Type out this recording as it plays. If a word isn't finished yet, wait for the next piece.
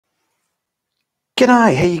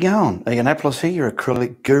G'day, how you going? Ianapolis here, your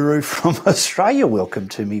acrylic guru from Australia. Welcome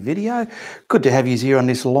to me video. Good to have you here on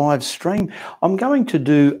this live stream. I'm going to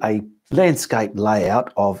do a landscape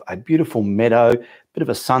layout of a beautiful meadow, bit of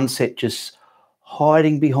a sunset just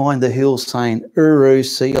hiding behind the hills saying, "Uru,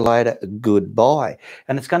 see you later, goodbye."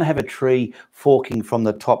 And it's going to have a tree forking from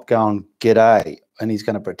the top going, "G'day." And he's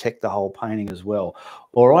going to protect the whole painting as well.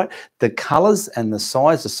 All right, the colours and the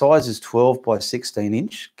size is 12 by 16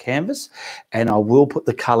 inch canvas, and I will put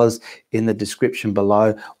the colours in the description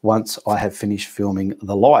below once I have finished filming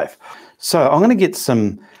the live. So I'm going to get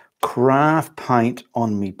some craft paint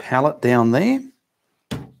on my palette down there.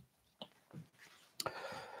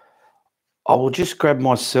 I will just grab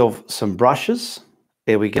myself some brushes.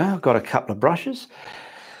 There we go, I've got a couple of brushes.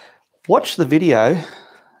 Watch the video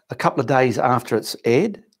a couple of days after it's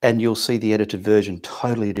aired, and you'll see the edited version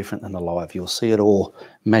totally different than the live. You'll see it all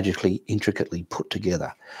magically, intricately put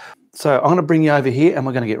together. So I'm going to bring you over here and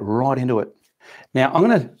we're going to get right into it. Now I'm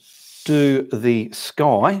going to do the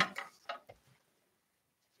sky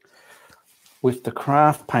with the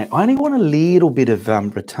craft paint. I only want a little bit of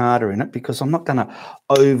retarder in it because I'm not going to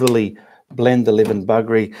overly blend the living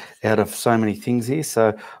buggery out of so many things here.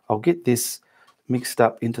 So I'll get this mixed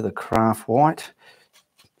up into the craft white.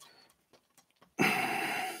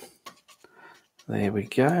 There we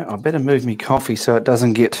go. I better move my coffee so it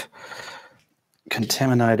doesn't get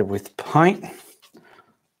contaminated with paint.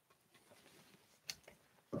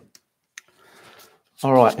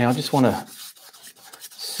 All right, now I just want to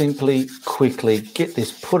simply, quickly get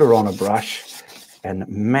this, put her on a brush and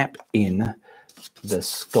map in the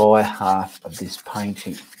sky half of this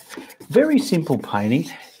painting. Very simple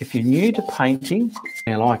painting. If you're new to painting,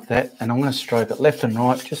 like that, and I'm going to stroke it left and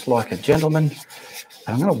right just like a gentleman.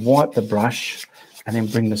 And I'm going to wipe the brush and then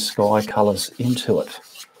bring the sky colours into it.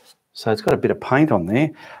 So it's got a bit of paint on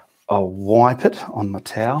there. I'll wipe it on my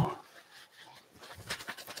towel.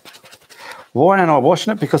 Why am I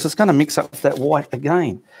washing it? Because it's going to mix up with that white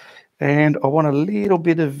again. And I want a little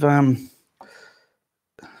bit of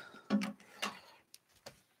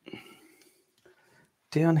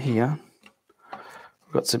down here.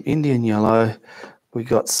 We've got some Indian yellow. We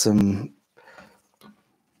got some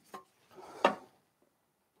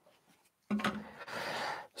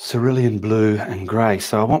cerulean blue and grey.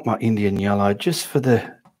 So I want my Indian yellow just for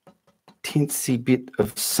the tinsy bit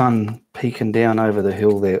of sun peeking down over the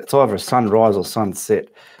hill there. It's either a sunrise or sunset,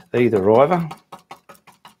 either either.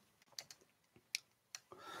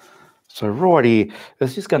 So right here,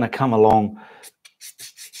 it's just going to come along.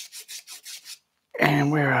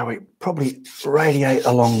 And where are we? Probably radiate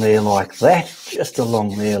along there like that, just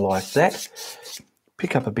along there like that.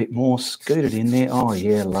 Pick up a bit more, scoot it in there. Oh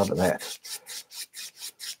yeah, love that.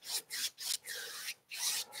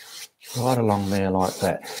 Right along there like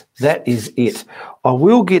that. That is it. I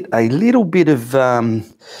will get a little bit of,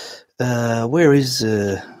 where is,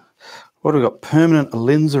 what have we got? Permanent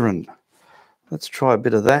alinzarin. Let's try a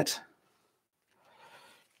bit of that.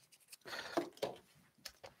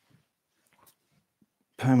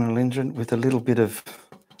 Permanent alinzarin with a little bit of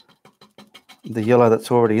the yellow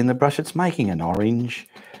that's already in the brush. It's making an orange.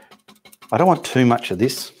 I don't want too much of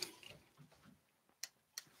this.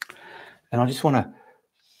 And I just want to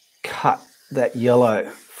cut that yellow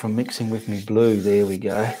from mixing with me blue. There we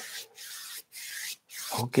go.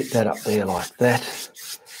 I'll get that up there like that.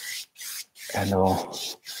 And I'll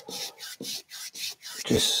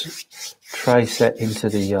just trace that into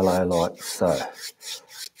the yellow like so.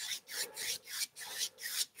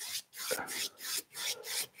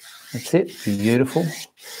 That's it, beautiful.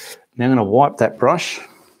 Now I'm going to wipe that brush.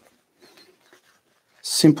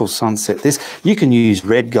 Simple sunset. This, you can use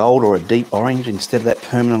red gold or a deep orange instead of that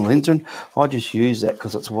permanent alinzarin. I just use that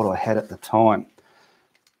because it's what I had at the time.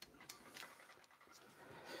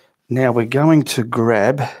 Now we're going to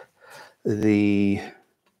grab the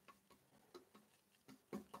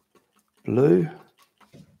blue,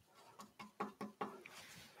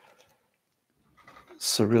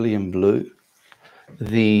 cerulean blue.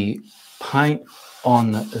 The paint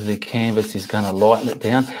on the canvas is going to lighten it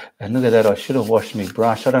down. And look at that, I should have washed my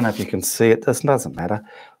brush. I don't know if you can see it, this doesn't matter.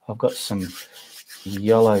 I've got some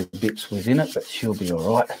yellow bits within it, but she'll be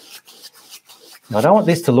all right. I don't want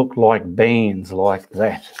this to look like bands like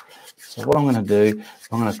that. So what I'm going to do,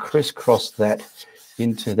 I'm going to crisscross that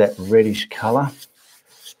into that reddish colour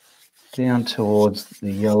down towards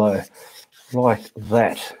the yellow like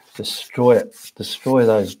that. Destroy it, destroy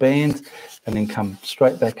those bands, and then come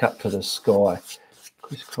straight back up to the sky.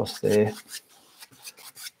 Crisscross there.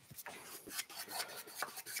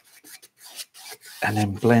 And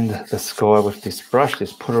then blend the sky with this brush.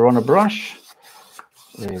 Just put her on a brush.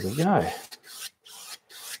 There we go.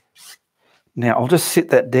 Now, I'll just sit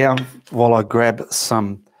that down while I grab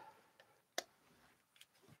some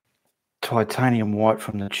titanium white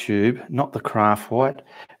from the tube, not the craft white,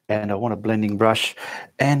 and I want a blending brush.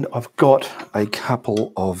 And I've got a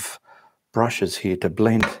couple of brushes here to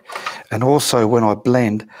blend. And also when I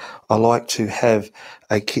blend, I like to have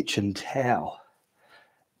a kitchen towel.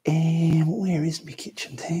 And where is my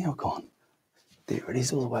kitchen towel gone? There it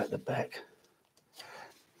is, all the way at the back.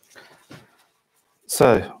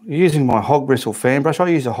 So using my hog bristle fan brush, I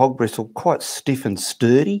use a hog bristle quite stiff and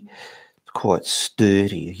sturdy. It's quite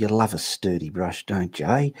sturdy. You love a sturdy brush, don't you,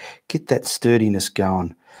 eh? Get that sturdiness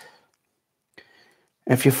going.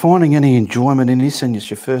 If you're finding any enjoyment in this and it's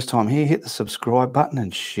your first time here, hit the subscribe button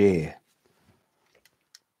and share.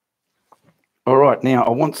 All right, now I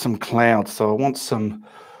want some clouds. So I want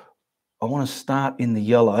to start in the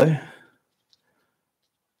yellow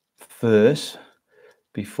first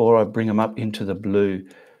before I bring them up into the blue.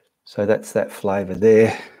 So that's that flavour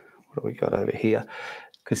there. What do we got over here?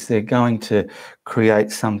 Because they're going to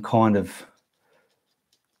create some kind of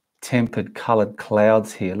tempered coloured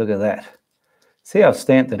clouds here. Look at that. See, I've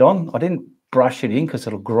stamped it on. I didn't brush it in because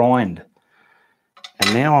it'll grind.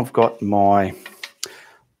 And now I've got my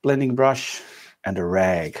blending brush and a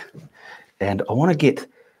rag. And I want to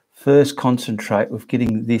first concentrate with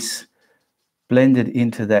getting this blended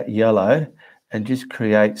into that yellow and just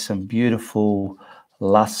create some beautiful,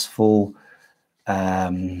 lustful,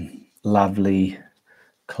 lovely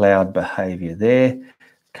cloud behavior there.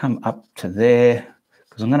 Come up to there,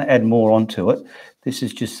 because I'm going to add more onto it. This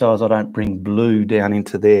is just so as I don't bring blue down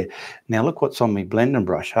into there. Now look what's on my blending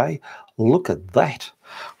brush, hey? Look at that.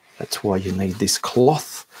 That's why you need this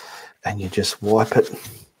cloth, and you just wipe it.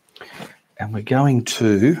 And we're going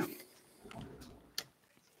to,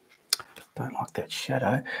 don't like that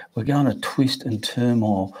shadow, we're going to twist and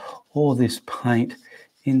turmoil all this paint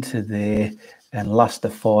into there and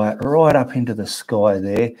lustify it right up into the sky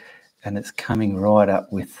there, and it's coming right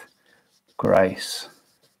up with grace.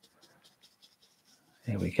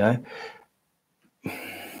 There we go.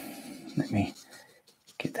 Let me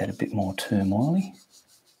get that a bit more turmoily.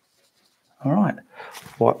 All right,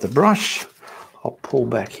 wipe the brush. I'll pull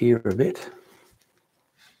back here a bit.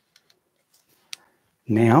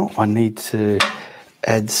 Now I need to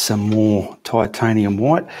add some more titanium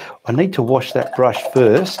white. I need to wash that brush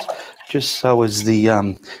first, just so as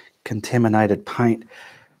the contaminated paint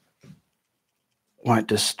won't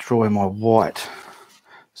destroy my white.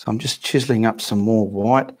 So I'm just chiseling up some more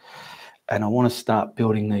white, and I want to start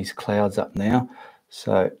building these clouds up now.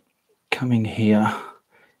 So coming here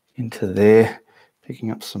into there, picking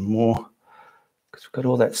up some more, because we've got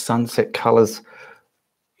all that sunset colours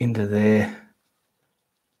into there,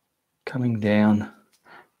 coming down,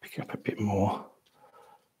 picking up a bit more.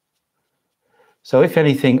 So if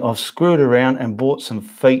anything, I've screwed around and brought some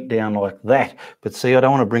feet down like that. But see, I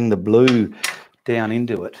don't want to bring the blue down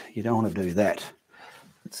into it. You don't want to do that.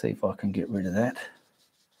 Let's see if I can get rid of that.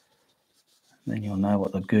 Then you'll know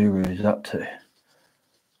what the guru is up to.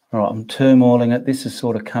 All right, I'm turmoiling it. This is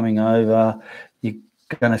sort of coming over. You're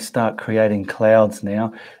going to start creating clouds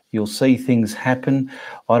now. You'll see things happen.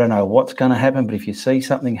 I don't know what's going to happen, but if you see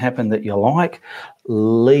something happen that you like,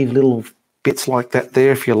 leave little bits like that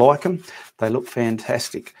there if you like them. They look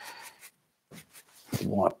fantastic.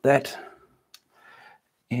 Wipe that.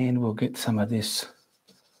 And we'll get some of this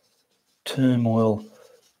turmoil,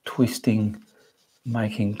 twisting,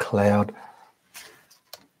 making cloud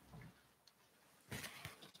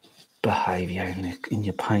behaviour in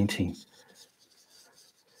your painting.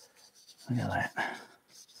 Look at that.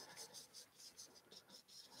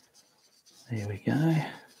 There we go.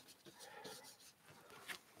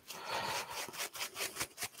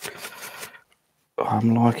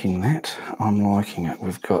 I'm liking that. I'm liking it.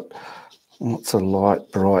 We've got lots of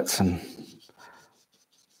light, brights and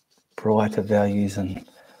brighter values and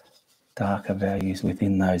darker values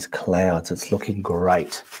within those clouds. It's looking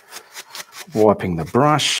great. Wiping the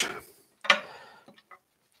brush.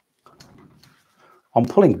 I'm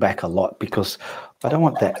pulling back a lot because I don't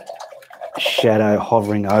want that shadow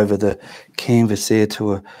hovering over the canvas there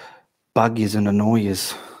to bug yous and annoy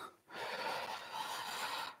yous.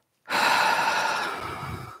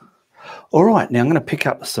 All right, now I'm going to pick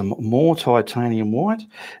up some more titanium white,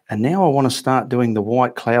 and now I want to start doing the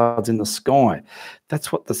white clouds in the sky.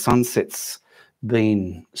 That's what the sunset's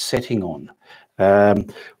been setting on.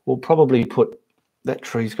 We'll probably put, that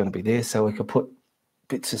tree's going to be there, so we could put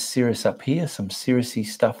bits of cirrus up here, some cirrusy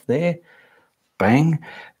stuff there, bang,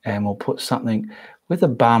 and we'll put something with a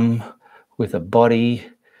bum, with a body,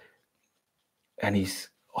 and he's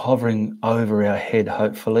hovering over our head,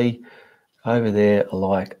 hopefully, over there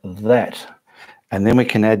like that. And then we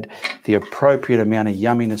can add the appropriate amount of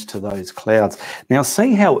yumminess to those clouds. Now,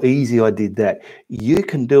 see how easy I did that? You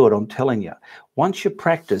can do it, I'm telling you. Once you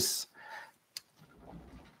practice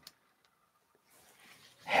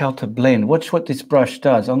how to blend, watch what this brush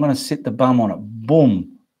does. I'm going to sit the bum on it.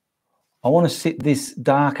 Boom. I want to sit this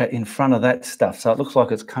darker in front of that stuff so it looks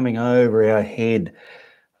like it's coming over our head.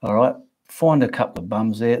 All right. Find a couple of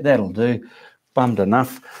bums there. That'll do. Bummed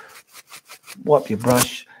enough. Wipe your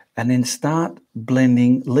brush. And then start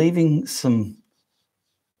blending, leaving some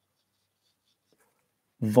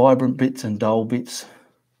vibrant bits and dull bits.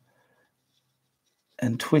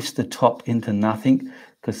 And twist the top into nothing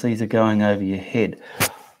because these are going over your head.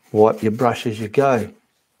 Wipe your brush as you go.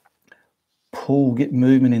 Pull, get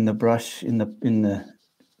movement in the brush, in the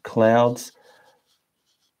clouds.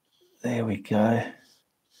 There we go.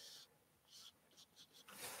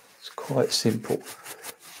 It's quite simple.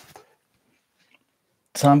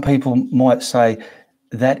 Some people might say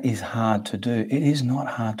that is hard to do. It is not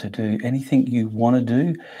hard to do. Anything you want to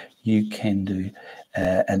do, you can do.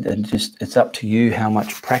 And just it's up to you how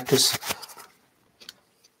much practice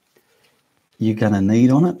you're going to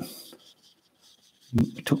need on it.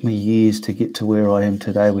 It took me years to get to where I am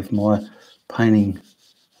today with my painting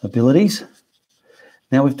abilities.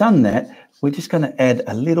 Now we've done that. We're just going to add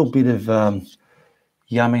a little bit of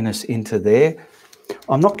yumminess into there.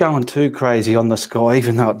 I'm not going too crazy on the sky,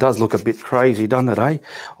 even though it does look a bit crazy, doesn't it, eh?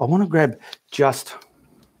 I want to grab just,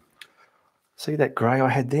 see that grey I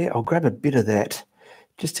had there? I'll grab a bit of that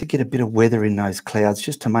just to get a bit of weather in those clouds,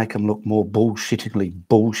 just to make them look more bullshittingly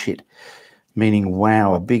bullshit, meaning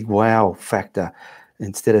wow, a big wow factor.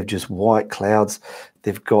 Instead of just white clouds,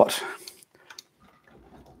 they've got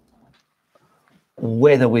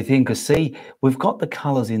weather within. Because see, we've got the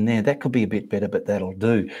colours in there. That could be a bit better, but that'll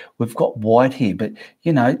do. We've got white here, but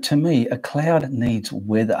you know, to me, a cloud needs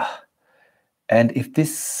weather. And if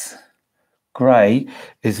this grey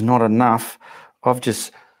is not enough, I've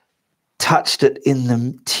just touched it in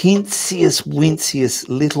the teensiest, winciest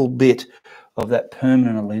little bit of that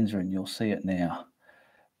permanent alinzarin. You'll see it now.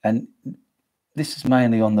 And this is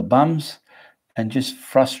mainly on the bums and just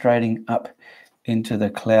frustrating up into the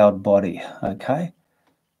cloud body, okay?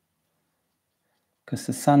 Because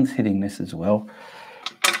the sun's hitting this as well.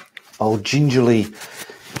 I'll gingerly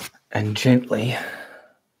and gently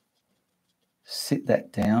sit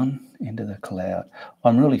that down into the cloud.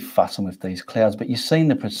 I'm really fussing with these clouds, but you've seen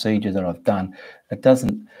the procedure that I've done. It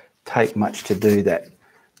doesn't take much to do that.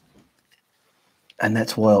 And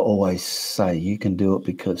that's why I always say you can do it,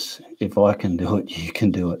 because if I can do it, you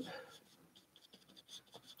can do it.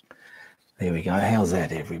 There we go. How's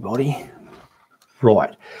that, everybody?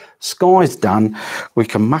 Right. Sky's done. We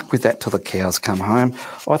can muck with that till the cows come home.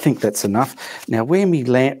 I think that's enough. Now, where my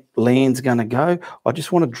land's going to go, I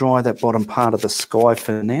just want to dry that bottom part of the sky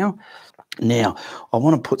for now. Now, I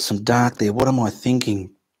want to put some dark there. What am I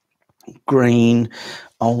thinking? Green.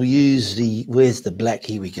 I'll use the, where's the black?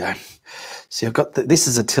 Here we go. See, I've got this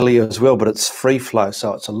is a Tilia as well, but it's free flow,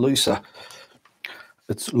 so it's a looser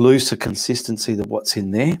consistency than what's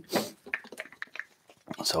in there.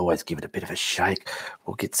 So always give it a bit of a shake.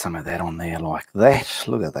 We'll get some of that on there like that.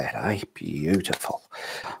 Look at that, eh? Beautiful.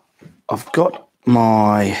 I've got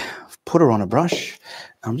my putter on a brush.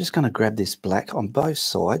 I'm just going to grab this black on both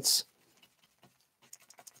sides.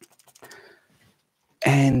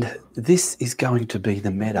 And this is going to be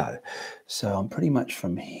the meadow. So I'm pretty much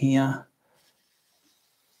from here.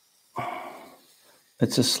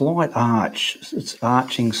 It's a slight arch. It's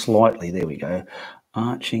arching slightly. There we go.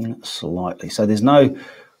 Arching slightly. So there's no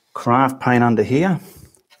craft paint under here.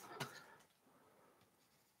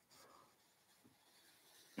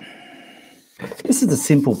 This is a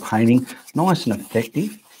simple painting, nice and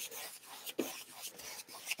effective.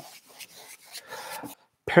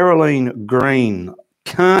 Peryleen green.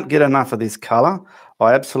 Can't get enough of this colour.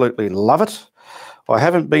 I absolutely love it. I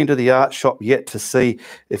haven't been to the art shop yet to see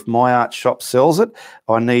if my art shop sells it.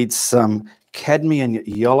 I need some cadmium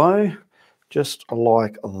yellow, just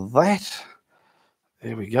like that.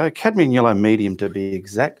 There we go. Cadmium yellow medium to be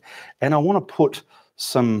exact. And I want to put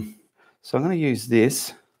some, so I'm going to use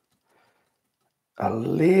this a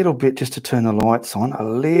little bit just to turn the lights on, a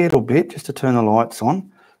little bit just to turn the lights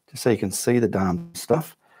on, just so you can see the darn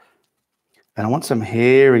stuff. And I want some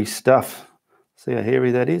hairy stuff. See how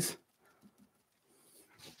hairy that is?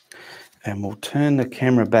 And we'll turn the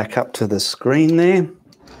camera back up to the screen there.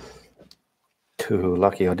 Too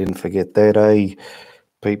lucky I didn't forget that, eh?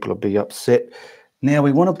 People will be upset. Now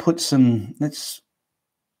we want to put some, let's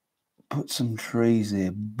put some trees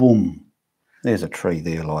there. Boom. There's a tree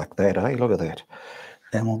there like that, eh? Look at that.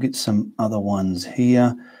 And we'll get some other ones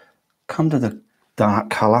here. Come to the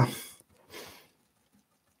dark colour.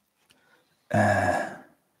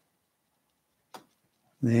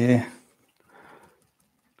 There.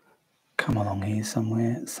 Come along here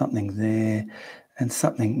somewhere. Something there. And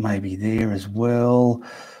something maybe there as well.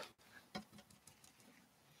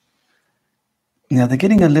 Now they're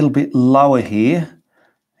getting a little bit lower here.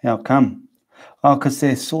 How come? Oh, because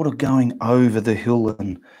they're sort of going over the hill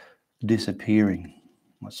and disappearing,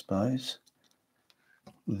 I suppose.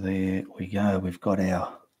 There we go. We've got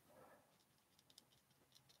our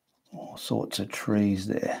all sorts of trees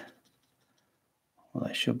there. Well,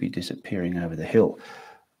 they should be disappearing over the hill.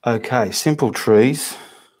 Okay, simple trees.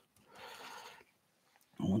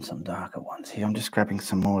 I want some darker ones here. I'm just grabbing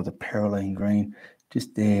some more of the peryleen green.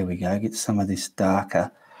 Just there we go. Get some of this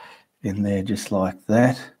darker in there just like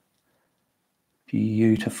that.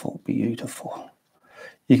 Beautiful, beautiful.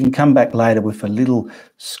 You can come back later with a little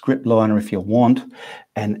script liner if you want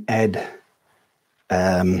and add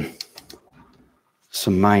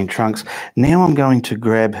some main trunks. Now I'm going to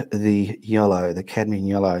grab the yellow, the cadmium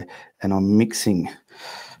yellow, and I'm mixing.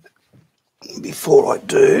 Before I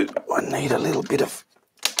do, I need a little bit of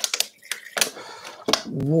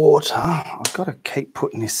water. I've got to keep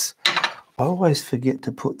putting this. I always forget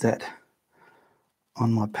to put that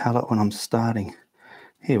on my palette when I'm starting.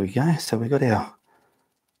 Here we go. So we've got our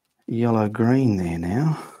yellow green there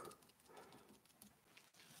now.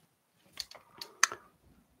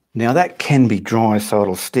 Now that can be dry so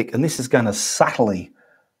it'll stick, and this is going to subtly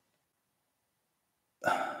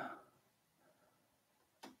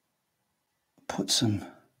put some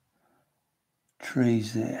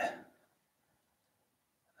trees there.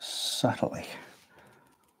 Subtly.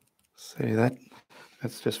 See that?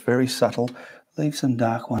 That's just very subtle. Leave some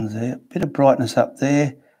dark ones there. A bit of brightness up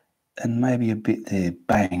there and maybe a bit there.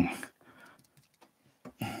 Bang.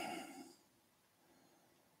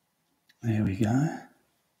 There we go.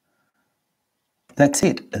 That's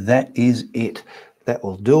it. That is it. That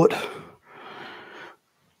will do it.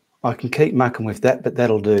 I can keep mucking with that, but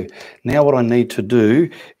that'll do. Now what I need to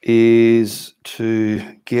do is to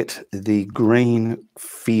get the green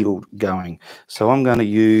field going. So I'm going to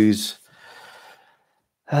use,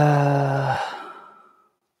 I'll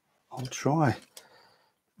try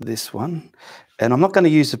this one. And I'm not going to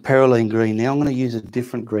use the peryleen green now. I'm going to use a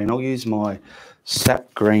different green. I'll use my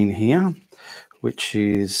sap green here, which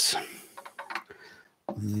is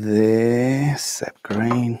there, sap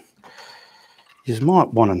green. You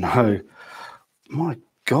might want to know, my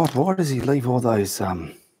God, why does he leave all those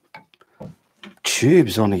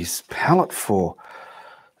tubes on his palette for?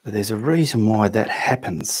 There's a reason why that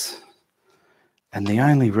happens. And the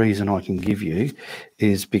only reason I can give you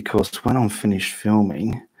is because when I'm finished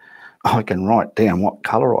filming, I can write down what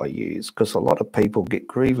colour I use, because a lot of people get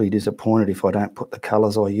gravely disappointed if I don't put the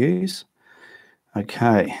colours I use.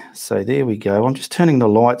 Okay, so there we go. I'm just turning the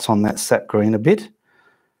lights on that sap green a bit.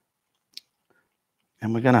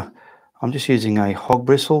 And I'm just using a hog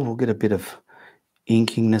bristle. We'll get a bit of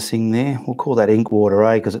inkiness in there. We'll call that ink water,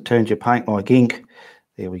 eh? Because it turns your paint like ink.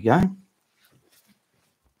 There we go.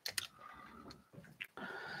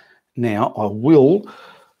 Now I will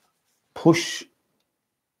push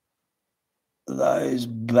those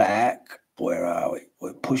back. Where are we?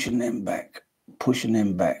 We're pushing them back. Pushing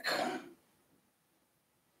them back.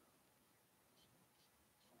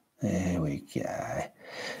 There we go.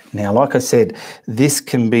 Now, like I said, this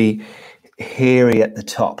can be hairy at the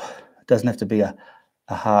top. It doesn't have to be a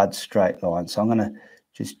hard straight line. So I'm going to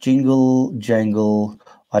just jingle, jangle.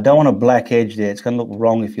 I don't want a black edge there. It's going to look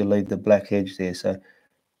wrong if you leave the black edge there. So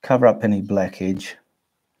cover up any black edge.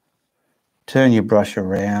 Turn your brush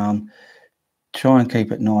around. Try and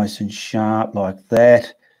keep it nice and sharp like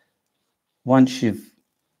that. Once you've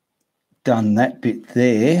done that bit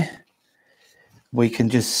there, we can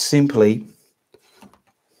just simply,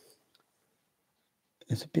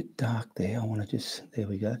 it's a bit dark there. I want to just, there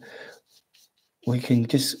we go. We can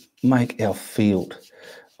just make our field.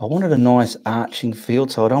 I wanted a nice arching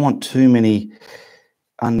field, so I don't want too many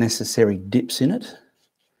unnecessary dips in it.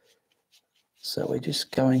 So we're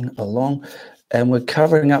just going along and we're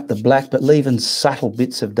covering up the black, but leaving subtle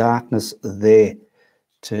bits of darkness there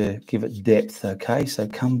to give it depth. Okay, so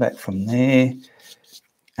come back from there.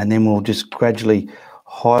 And then we'll just gradually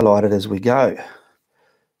highlight it as we go.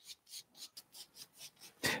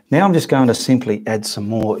 Now I'm just going to simply add some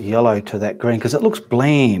more yellow to that green because it looks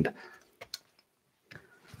bland.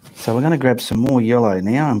 So we're going to grab some more yellow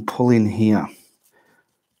now and pull in here.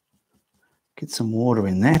 Get some water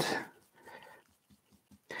in that.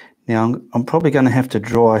 Now I'm probably going to have to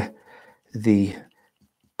dry the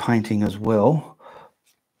painting as well.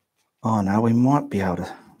 Oh no, we might be able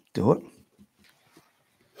to do it.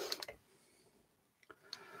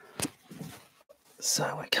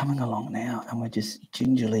 So we're coming along now and we're just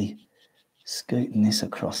gingerly scooting this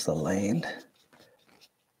across the land.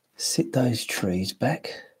 Sit those trees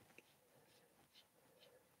back.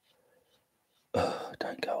 Oh,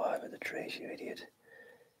 don't go over the trees, you idiot.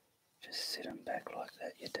 Just sit them back like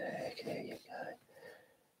that, you dag. There you go.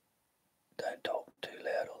 Don't talk too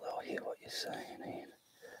loud or they'll hear what you're saying, Ian.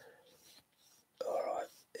 All right,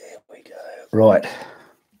 there we go. Right.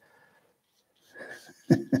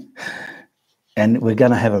 And we're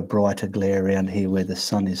going to have a brighter glare around here where the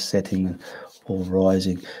sun is setting or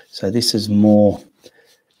rising. So this is more...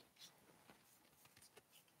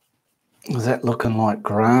 Is that looking like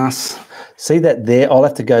grass? See that there? I'll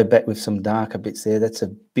have to go back with some darker bits there. That's a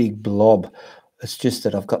big blob. It's just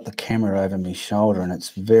that I've got the camera over my shoulder and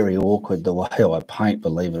it's very awkward the way I paint,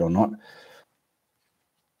 believe it or not.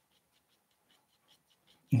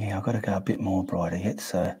 Yeah, I've got to go a bit more brighter yet,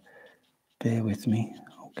 so bear with me.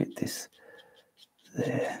 I'll get this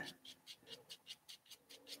there.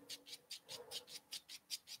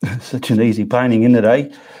 Such an easy painting, isn't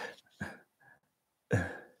it, eh?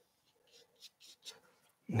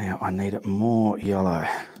 Now I need it more yellow.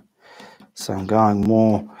 So I'm going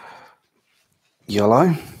more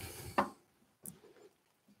yellow.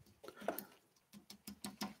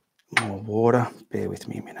 More water. Bear with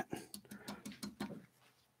me a minute.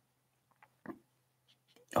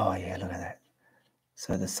 Oh yeah, look at that.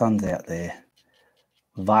 So the sun's out there,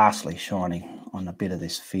 vastly shining on a bit of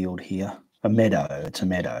this field here. A meadow, it's a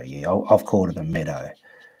meadow, yeah. I've called it a meadow.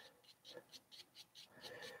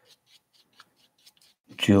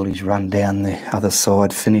 Julie's run down the other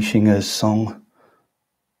side finishing her song.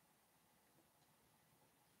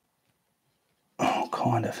 I'll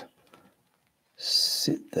kind of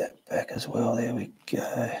sit that back as well. There we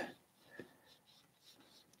go.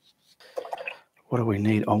 What do we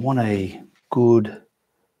need? I want a good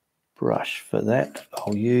brush for that.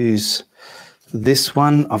 I'll use this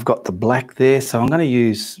one. I've got the black there, so I'm going to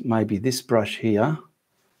use maybe this brush here.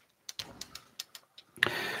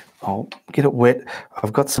 I'll get it wet.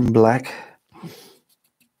 I've got some black.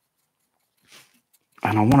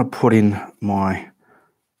 And I want to put in my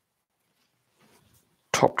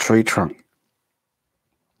top tree trunk.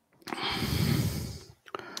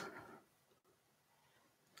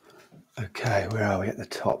 Okay, where are we? At the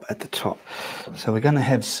top, at the top. So we're going to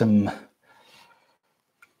have some,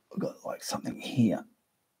 we've got like something here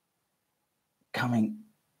coming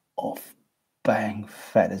off. Bang,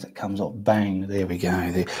 fat as it comes off. Bang, there we go.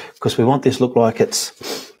 There. Because we want this to look like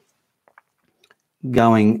it's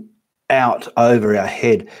going out over our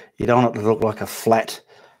head. You don't want it to look like a flat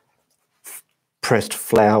pressed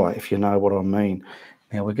flower, if you know what I mean.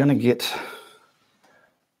 Now we're going to get...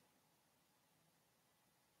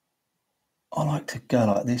 I like to go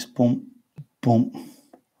like this, boom, boom.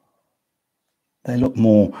 They look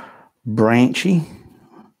more branchy.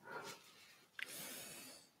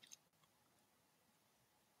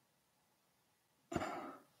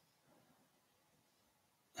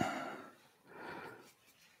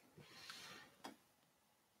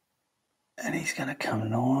 And he's going to come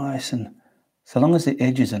nice, and so long as the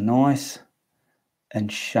edges are nice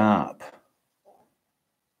and sharp,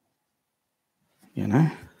 you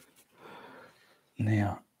know.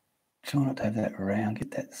 Now, try not to have that round,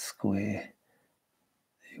 get that square.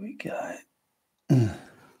 There we go.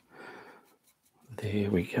 There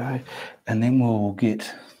we go. And then we'll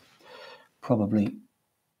get probably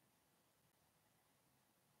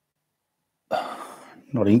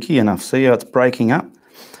not inky enough. See how it's breaking up?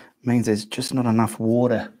 Means there's just not enough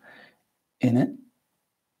water in it.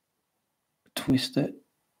 Twist it.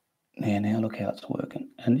 Now look how it's working.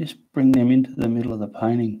 And just bring them into the middle of the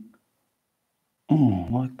painting. Oh,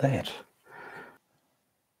 like that.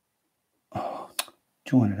 Oh,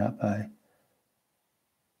 join it up, eh?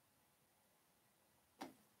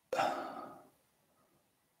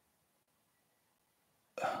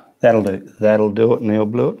 That'll do. That'll do it, Neil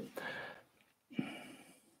Blewett.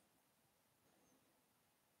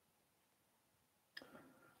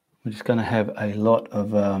 We're just going to have a lot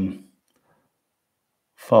of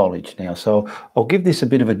foliage now. So I'll give this a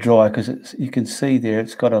bit of a dry because you can see there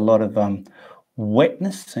it's got a lot of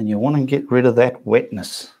wetness, and you want to get rid of that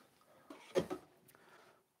wetness.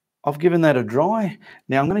 I've given that a dry.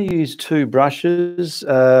 Now I'm going to use two brushes,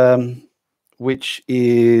 which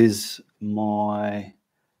is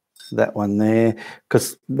that one there,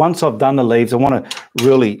 because once I've done the leaves, I want to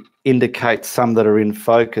really indicate some that are in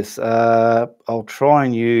focus. I'll try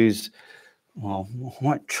and use, well,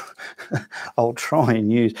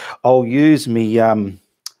 I'll use me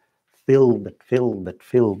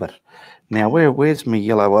filbert. Now where's my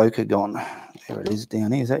yellow ochre gone? There it is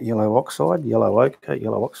down here. Is that yellow oxide? Yellow ochre,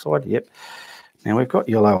 yellow oxide. Yep. Now we've got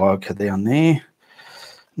yellow ochre down there.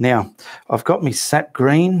 Now I've got my sap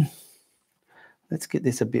green. Let's get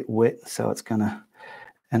this a bit wet so it's going to...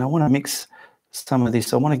 And I want to mix some of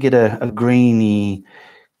this. I want to get a greeny,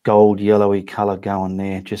 gold, yellowy colour going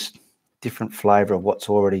there. Just different flavour of what's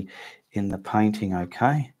already in the painting,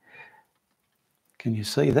 okay? Can you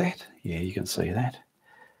see that? Yeah, you can see that.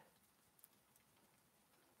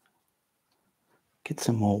 Get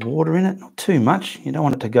some more water in it, not too much. You don't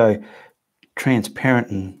want it to go transparent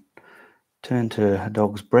and turn to a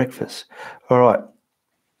dog's breakfast. All right.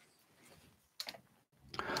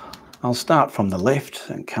 I'll start from the left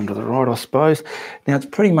and come to the right, I suppose. Now it's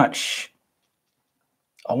pretty much,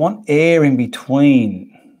 I want air in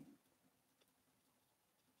between.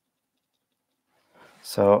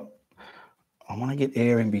 So I want to get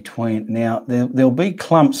air in between. Now there'll be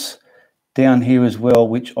clumps down here as well,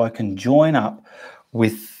 which I can join up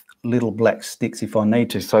with little black sticks if I need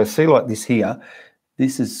to. So see, like this here,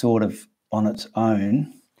 this is sort of on its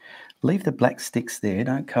own. Leave the black sticks there,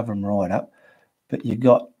 don't cover them right up, but you've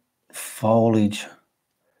got foliage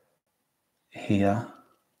here,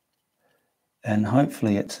 and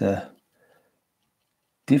hopefully it's a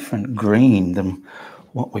different green than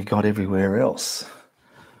what we got everywhere else.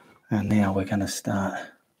 And now we're going to start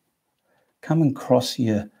coming across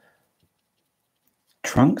your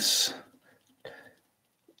trunks.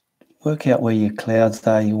 Work out where your clouds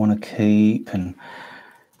are you want to keep, and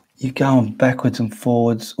you're going backwards and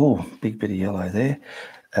forwards. Oh, big bit of yellow there.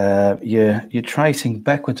 You're tracing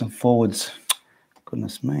backwards and forwards.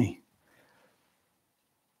 Goodness me.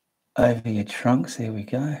 Over your trunks, there we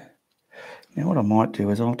go. Now what I might do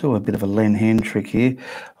is I'll do a bit of a Len hand trick here.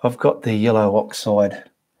 I've got the yellow oxide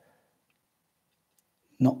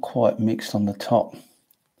not quite mixed on the top.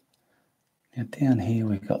 Now down here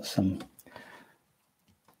we've got some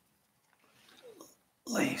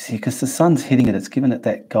leaves here, because the sun's hitting it, it's giving it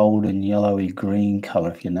that golden yellowy green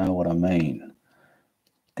colour, if you know what I mean.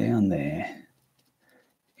 Down there,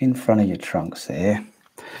 in front of your trunks there.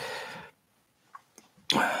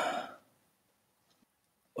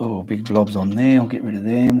 Oh, big blobs on there, I'll get rid of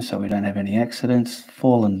them so we don't have any accidents.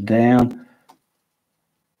 Falling down,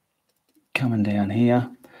 coming down here,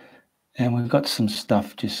 and we've got some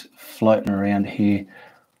stuff just floating around here.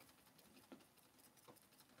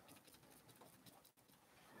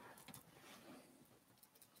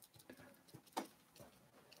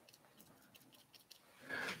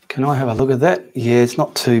 Can I have a look at that? Yeah, it's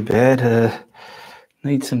not too bad.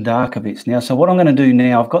 Need some darker bits now. So what I'm going to do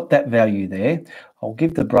now, I've got that value there. I'll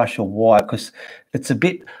give the brush a white because it's a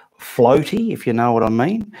bit floaty, if you know what I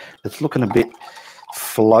mean. It's looking a bit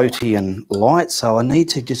floaty and light, so I need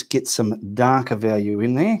to just get some darker value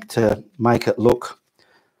in there to make it look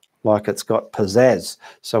like it's got pizzazz.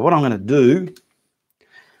 So what I'm going to do,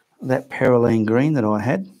 that peryleen green that I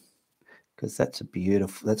had, because that's a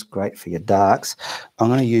beautiful, that's great for your darks, I'm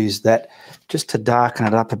going to use that just to darken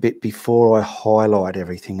it up a bit before I highlight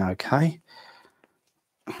everything, okay?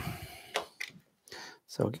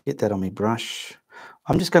 So I'll get that on my brush.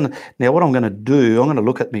 I'm just going to, now what I'm going to do, I'm going to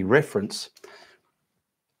look at my reference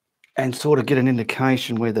and sort of get an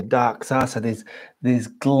indication where the darks are. So there's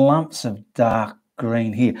glumps of dark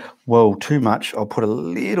green here. Whoa, too much. I'll put a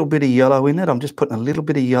little bit of yellow in it. I'm just putting a little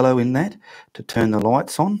bit of yellow in that to turn the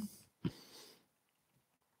lights on,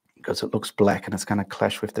 because it looks black and it's going to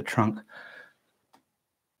clash with the trunk.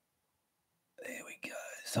 There we go.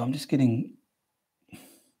 So I'm just getting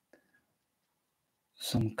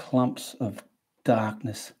some clumps of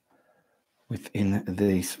darkness within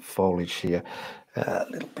these foliage here.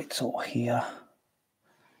 Little bits all here.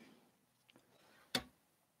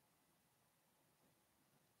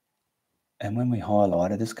 And when we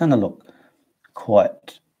highlight it, it's going to look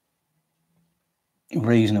quite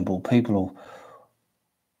reasonable. People will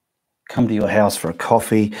come to your house for a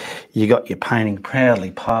coffee. You got your painting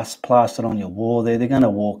proudly plastered on your wall there. They're going to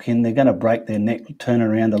walk in. They're going to break their neck, turn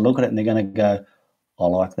around to look at it, and they're going to go, I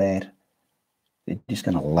like that. They're just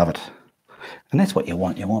going to love it. And that's what you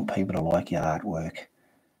want. You want people to like your artwork.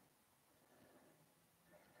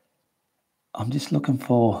 I'm just looking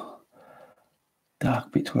for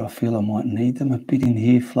dark bits where I feel I might need them. A bit in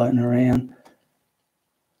here floating around.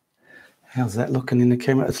 How's that looking in the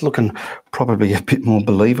camera? It's looking probably a bit more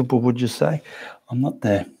believable, would you say? I'm not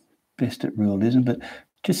the best at realism, but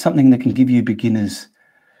just something that can give you beginners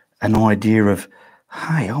an idea of,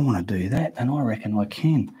 hey, I want to do that, and I reckon I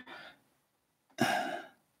can.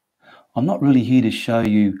 I'm not really here to show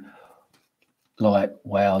you, like,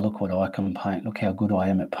 wow, look what I can paint. Look how good I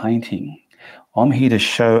am at painting. I'm here to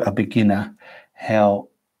show a beginner how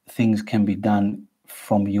things can be done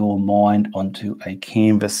from your mind onto a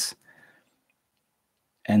canvas,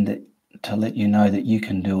 and that to let you know that you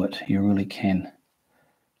can do it. You really can.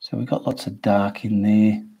 So we've got lots of dark in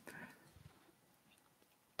there.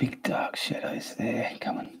 Big dark shadows there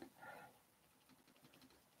coming.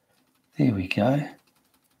 There we go.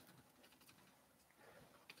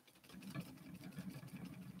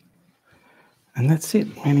 And that's it.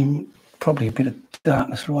 Probably a bit of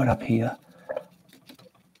darkness right up here.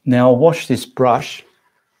 Now I'll wash this brush.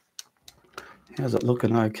 How's it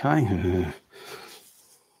looking? Okay.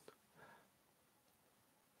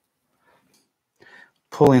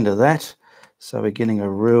 Pull into that. So we're getting a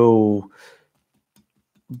real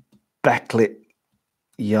backlit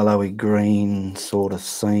yellowy green sort of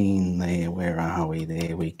scene there. Where are we?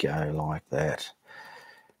 There we go, like that.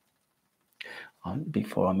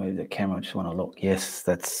 Before I move the camera, I just want to look. Yes,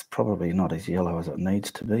 that's probably not as yellow as it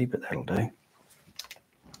needs to be, but that'll do.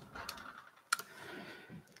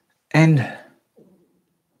 And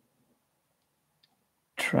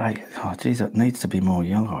tray. Oh, geez, it needs to be more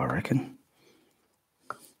yellow, I reckon.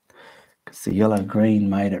 Because the yellow-green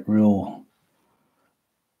made it real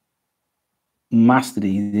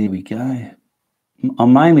mustardy. There we go.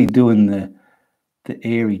 I'm mainly doing the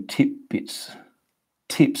airy tips.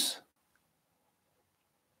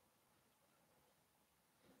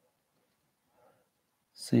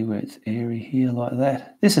 See where it's airy here like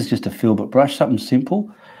that. This is just a filbert brush, something simple.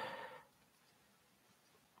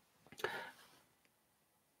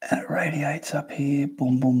 And it radiates up here.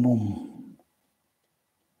 Boom, boom, boom.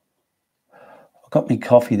 I got my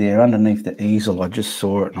coffee there underneath the easel. I just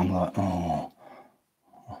saw it and I'm like, oh.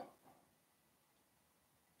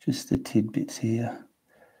 Just the tidbits here.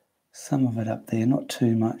 Some of it up there, not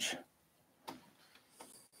too much.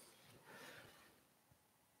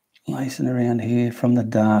 Lacing around here from the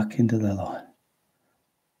dark into the light.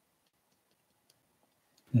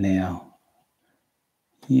 Now,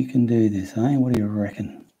 you can do this, eh? What do you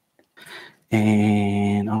reckon?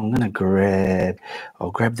 And I'm going to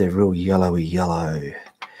I'll grab the real yellowy yellow,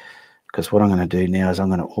 because what I'm going to do now is I'm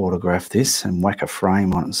going to autograph this and whack a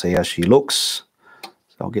frame on it and see how she looks.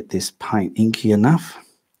 So I'll get this paint inky enough.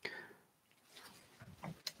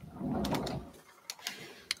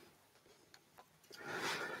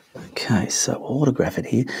 Okay, so autograph it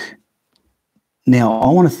here. Now, I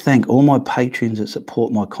want to thank all my patrons that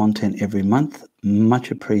support my content every month. Much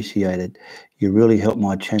appreciated. You really help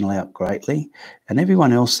my channel out greatly. And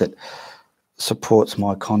everyone else that supports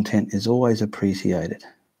my content is always appreciated.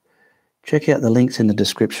 Check out the links in the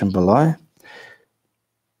description below.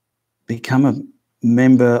 Become a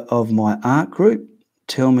member of my art group.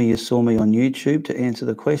 Tell me you saw me on YouTube to answer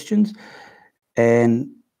the questions. And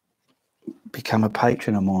become a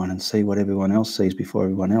patron of mine and see what everyone else sees before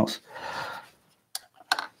everyone else.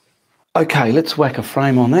 Okay, let's whack a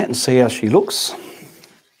frame on that and see how she looks.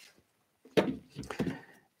 Yeah,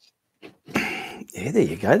 there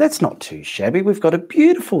you go. That's not too shabby. We've got a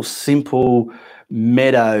beautiful, simple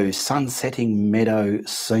meadow, sun-setting meadow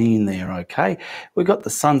scene there, okay? We've got the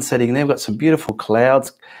sun setting there. We've got some beautiful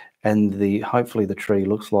clouds, and hopefully the tree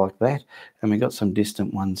looks like that. And we've got some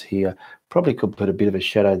distant ones here. Probably could put a bit of a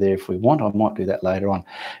shadow there if we want. I might do that later on.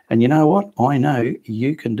 And you know what? I know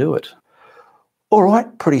you can do it. All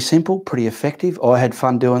right, pretty simple, pretty effective. I had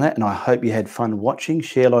fun doing that, and I hope you had fun watching.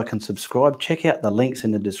 Share, like, and subscribe. Check out the links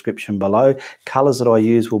in the description below. Colours that I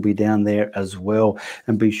use will be down there as well.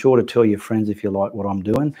 And be sure to tell your friends if you like what I'm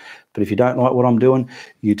doing. But if you don't like what I'm doing,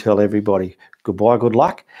 you tell everybody. Goodbye, good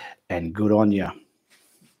luck, and good on you.